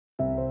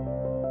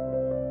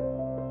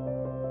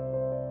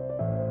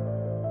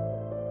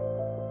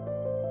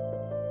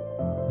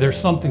There's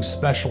something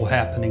special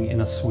happening in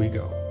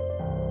Oswego.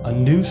 A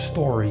new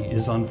story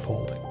is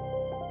unfolding.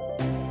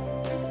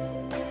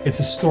 It's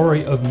a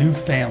story of new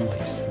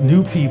families,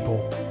 new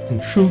people, and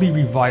truly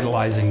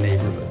revitalizing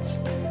neighborhoods.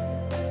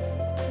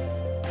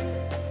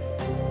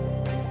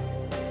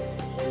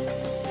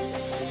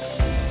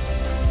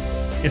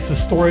 It's a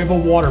story of a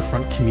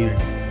waterfront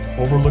community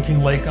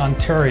overlooking Lake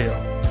Ontario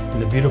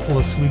and the beautiful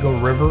Oswego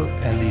River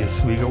and the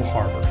Oswego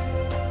Harbor.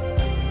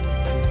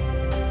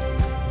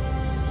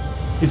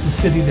 It's a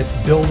city that's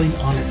building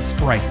on its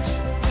strengths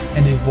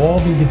and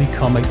evolving to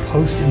become a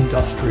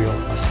post-industrial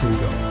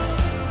Oswego,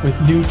 with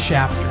new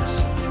chapters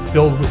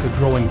filled with a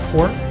growing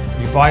port,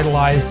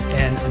 revitalized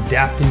and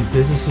adapting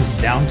businesses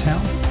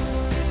downtown,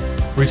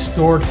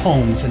 restored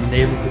homes and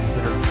neighborhoods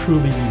that are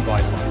truly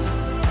revitalizing,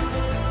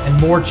 and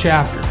more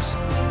chapters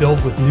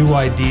filled with new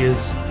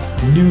ideas,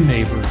 new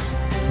neighbors,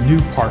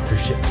 new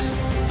partnerships,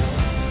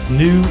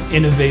 new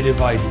innovative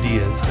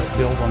ideas that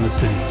build on the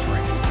city's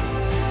strengths.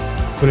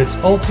 But it's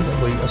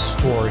ultimately a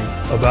story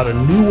about a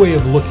new way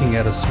of looking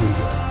at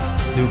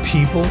Oswego, new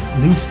people,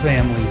 new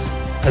families,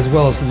 as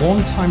well as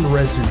longtime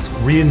residents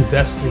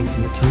reinvesting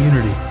in the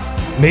community,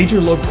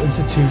 major local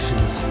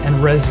institutions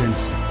and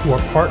residents who are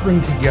partnering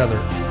together,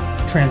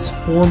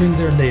 transforming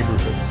their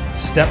neighborhoods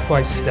step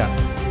by step,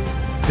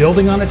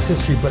 building on its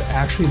history but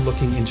actually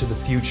looking into the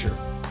future.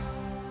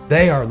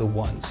 They are the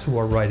ones who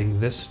are writing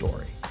this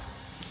story.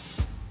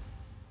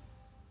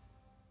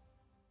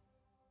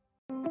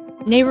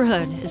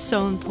 Neighborhood is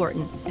so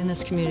important in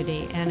this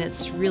community, and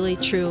it's really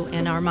true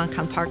in our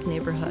Montcalm Park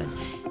neighborhood.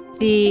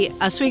 The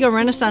Oswego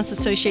Renaissance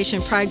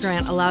Association Pride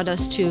Grant allowed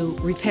us to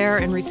repair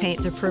and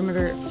repaint the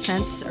perimeter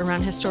fence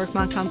around historic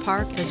Montcalm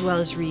Park, as well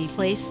as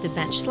replace the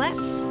bench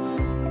slats.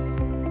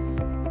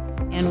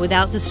 And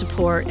without the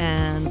support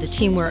and the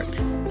teamwork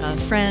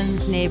of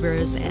friends,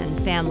 neighbors, and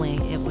family,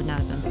 it would not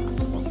have been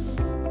possible.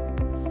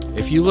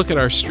 If you look at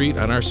our street,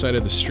 on our side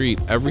of the street,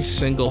 every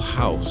single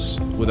house,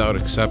 without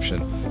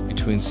exception,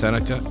 between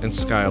Seneca and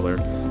Schuyler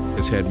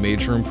has had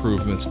major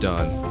improvements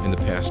done in the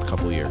past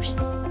couple of years.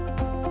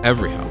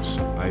 Every house.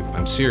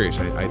 I'm serious.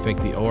 I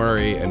think the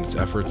ORA and its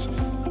efforts,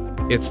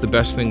 it's the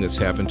best thing that's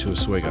happened to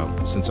Oswego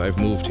since I've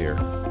moved here,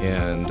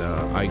 and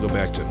I go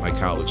back to my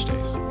college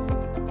days.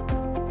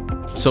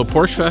 So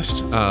Porch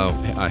Fest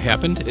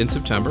happened in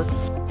September,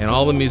 and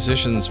all the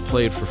musicians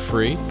played for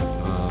free,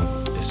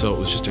 so it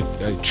was just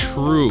a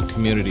true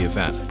community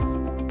event.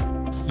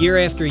 Year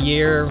after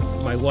year,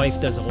 my wife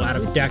does a lot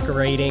of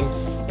decorating,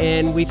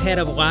 and we've had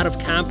a lot of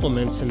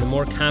compliments, and the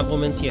more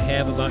compliments you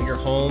have about your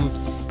home,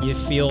 you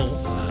feel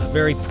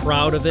very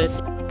proud of it.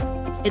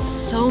 It's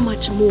so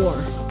much more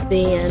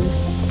than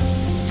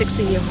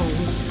fixing your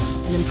homes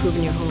and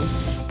improving your homes.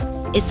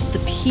 It's the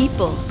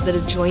people that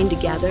have joined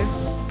together.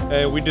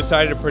 We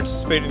decided to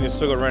participate in the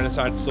Oswego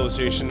Renaissance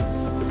Association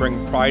to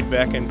bring pride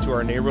back into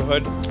our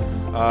neighborhood.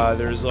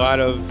 There's a lot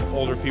of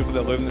older people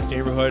that live in this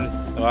neighborhood,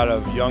 a lot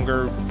of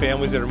younger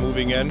families that are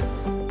moving in.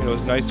 It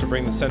was nice to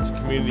bring the sense of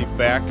community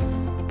back.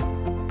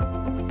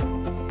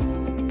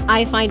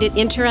 I find it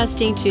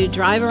interesting to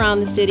drive around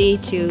the city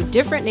to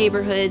different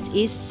neighborhoods,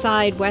 east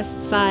side,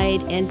 west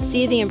side, and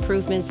see the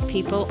improvements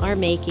people are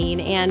making,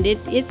 and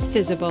it's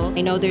visible.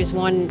 I know there's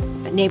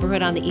one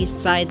neighborhood on the east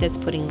side that's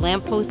putting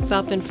lampposts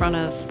up in front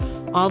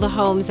of all the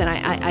homes, and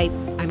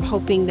I'm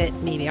hoping that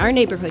maybe our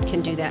neighborhood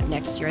can do that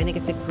next year. I think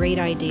it's a great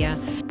idea.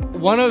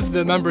 One of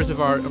the members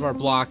of our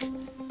block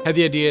had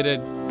the idea to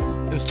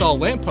install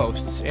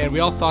lampposts, and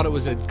we all thought it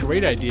was a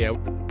great idea.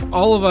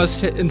 All of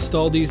us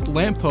installed these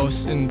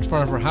lampposts in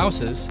front of our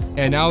houses,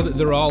 and now that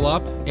they're all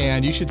up,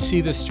 and you should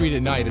see the street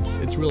at night.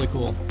 It's really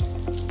cool.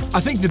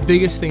 I think the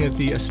biggest thing that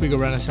the Oswego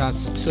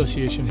Renaissance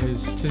Association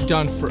has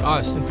done for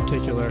us in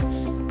particular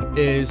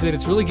is that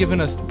it's really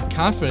given us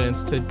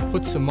confidence to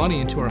put some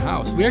money into our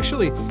house. We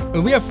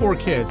have 4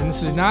 kids, and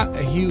this is not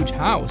a huge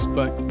house,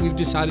 but we've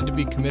decided to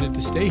be committed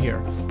to stay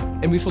here,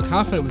 and we feel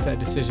confident with that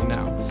decision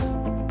now.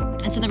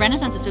 And so the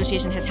Renaissance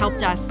Association has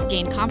helped us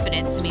gain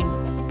confidence. I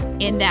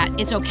mean, in that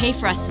it's okay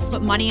for us to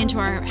put money into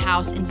our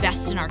house,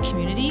 invest in our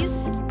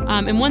communities.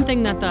 And one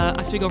thing that the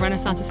Oswego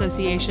Renaissance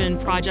Association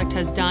project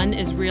has done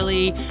is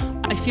really,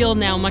 I feel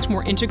now much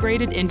more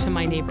integrated into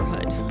my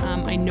neighborhood.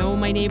 I know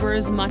my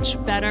neighbors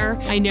much better.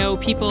 I know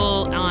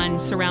people on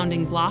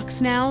surrounding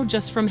blocks now,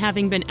 just from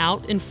having been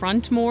out in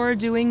front more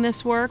doing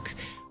this work.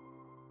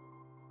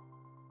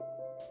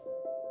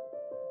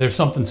 There's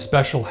something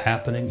special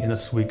happening in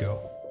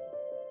Oswego.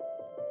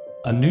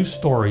 A new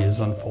story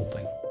is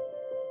unfolding.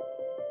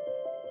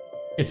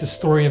 It's a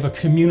story of a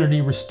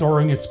community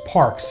restoring its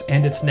parks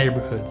and its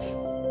neighborhoods,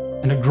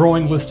 and a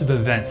growing list of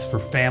events for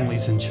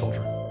families and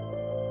children.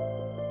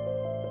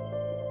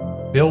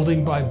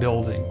 Building by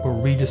building, we're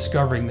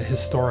rediscovering the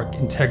historic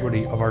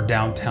integrity of our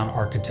downtown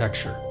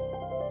architecture.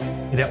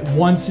 It at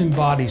once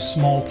embodies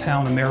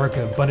small-town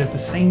America, but at the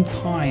same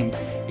time,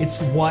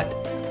 it's what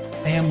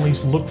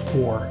families look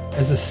for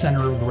as a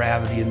center of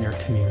gravity in their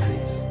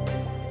communities.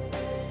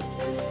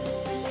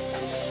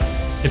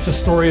 It's a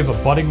story of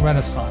a budding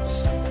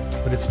renaissance,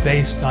 but it's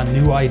based on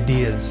new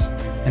ideas,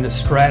 and a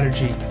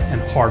strategy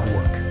and hard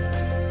work.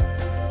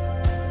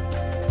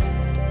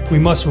 We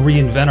must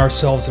reinvent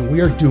ourselves, and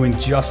we are doing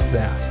just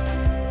that.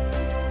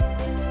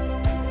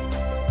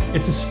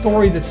 It's a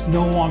story that's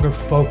no longer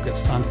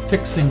focused on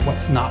fixing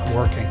what's not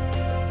working,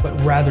 but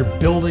rather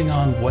building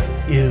on what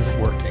is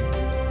working.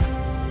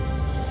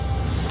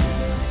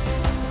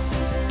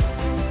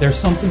 There's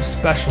something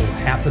special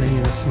happening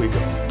in Oswego.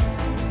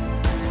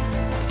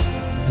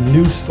 A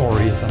new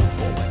story is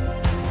unfolding,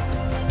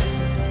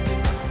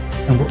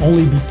 and we're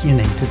only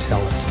beginning to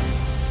tell it.